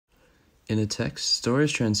In a text,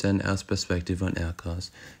 stories transcend our perspective on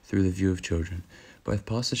outcasts through the view of children. Both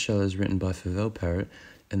Past the Shallows, written by Fievel Parrott,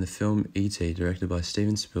 and the film E.T., directed by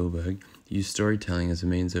Steven Spielberg, use storytelling as a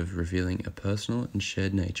means of revealing a personal and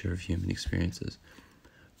shared nature of human experiences.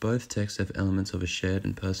 Both texts have elements of a shared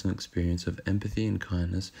and personal experience of empathy and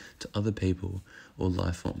kindness to other people or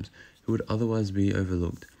life forms who would otherwise be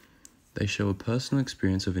overlooked. They show a personal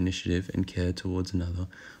experience of initiative and care towards another,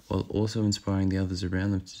 while also inspiring the others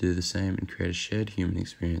around them to do the same and create a shared human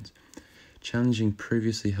experience, challenging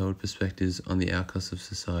previously held perspectives on the outcasts of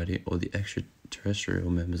society or the extraterrestrial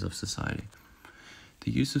members of society.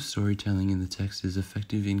 The use of storytelling in the text is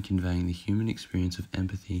effective in conveying the human experience of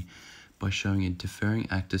empathy by showing a deferring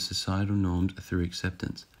act to societal norms through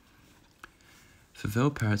acceptance.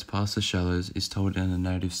 Fievel Parrott's Past the Shallows is told in a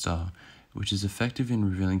narrative style, which is effective in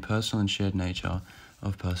revealing personal and shared nature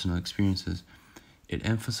of personal experiences. It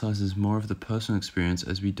emphasizes more of the personal experience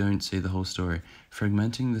as we don't see the whole story,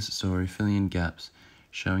 fragmenting the story, filling in gaps,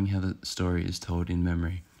 showing how the story is told in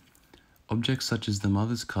memory. Objects such as the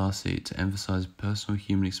mother's car seat to emphasize personal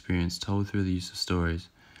human experience told through the use of stories.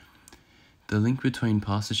 The link between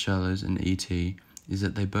Past the Shallows and E.T. is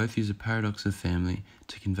that they both use a paradox of family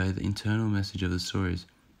to convey the internal message of the stories.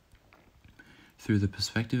 Through the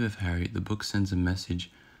perspective of Harry, the book sends a message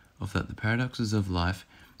of that the paradoxes of life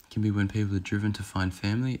can be when people are driven to find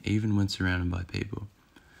family even when surrounded by people,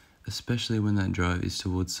 especially when that drive is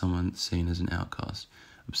towards someone seen as an outcast,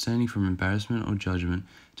 abstaining from embarrassment or judgment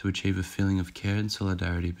to achieve a feeling of care and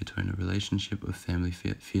solidarity between a relationship of family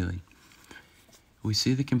feeling. We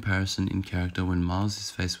see the comparison in character when Miles is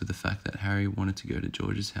faced with the fact that Harry wanted to go to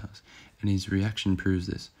George's house, and his reaction proves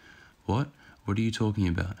this. What? What are you talking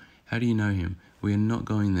about? How do you know him? We are not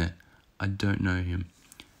going there. I don't know him.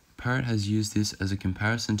 Parrott has used this as a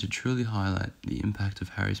comparison to truly highlight the impact of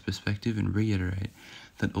Harry's perspective and reiterate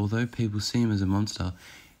that although people see him as a monster,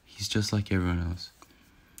 he's just like everyone else.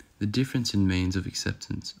 The difference in means of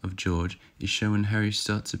acceptance of George is shown when Harry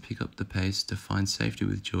starts to pick up the pace to find safety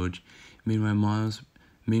with George. Meanwhile,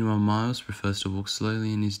 Miles prefers to walk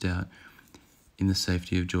slowly in his doubt in the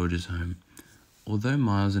safety of George's home. Although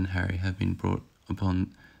Miles and Harry have been brought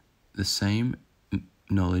upon the same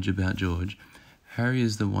knowledge about George, Harry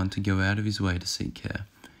is the one to go out of his way to seek care.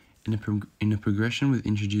 In a progression with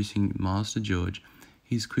introducing Miles to George,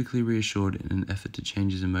 he is quickly reassured in an effort to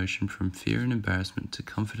change his emotion from fear and embarrassment to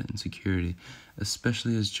comfort and security,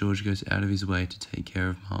 especially as George goes out of his way to take care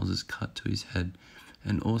of Miles's cut to his head,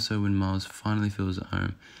 and also when Miles finally feels at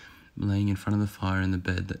home, laying in front of the fire in the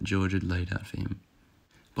bed that George had laid out for him.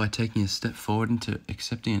 By taking a step forward into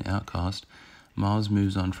accepting an outcast, Miles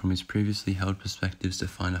moves on from his previously held perspectives to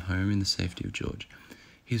find a home in the safety of George.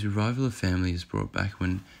 His revival of family is brought back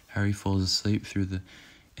when Harry falls asleep through the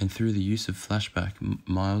use of flashback.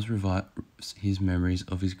 Miles revives his memories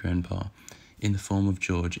of his grandpa in the form of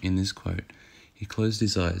George in this quote. He closed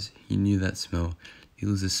his eyes. He knew that smell. It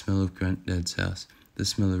was the smell of Granddad's house, the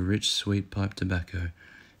smell of rich, sweet pipe tobacco,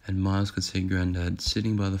 and Miles could see Granddad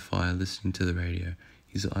sitting by the fire listening to the radio,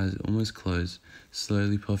 his eyes almost closed,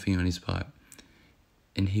 slowly puffing on his pipe.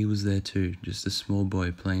 And he was there too, just a small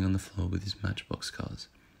boy playing on the floor with his Matchbox cars.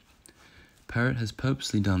 Parrott has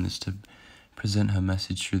purposely done this to present her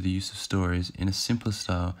message through the use of stories in a simpler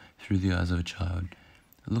style through the eyes of a child.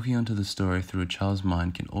 Looking onto the story through a child's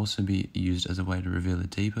mind can also be used as a way to reveal a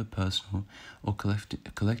deeper personal or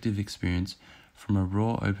collective experience from a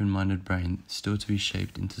raw, open-minded brain still to be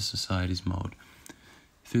shaped into society's mold.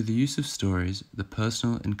 Through the use of stories, the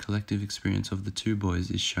personal and collective experience of the two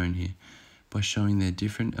boys is shown here, by showing their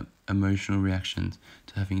different emotional reactions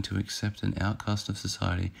to having to accept an outcast of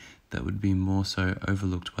society that would be more so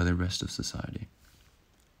overlooked by the rest of society.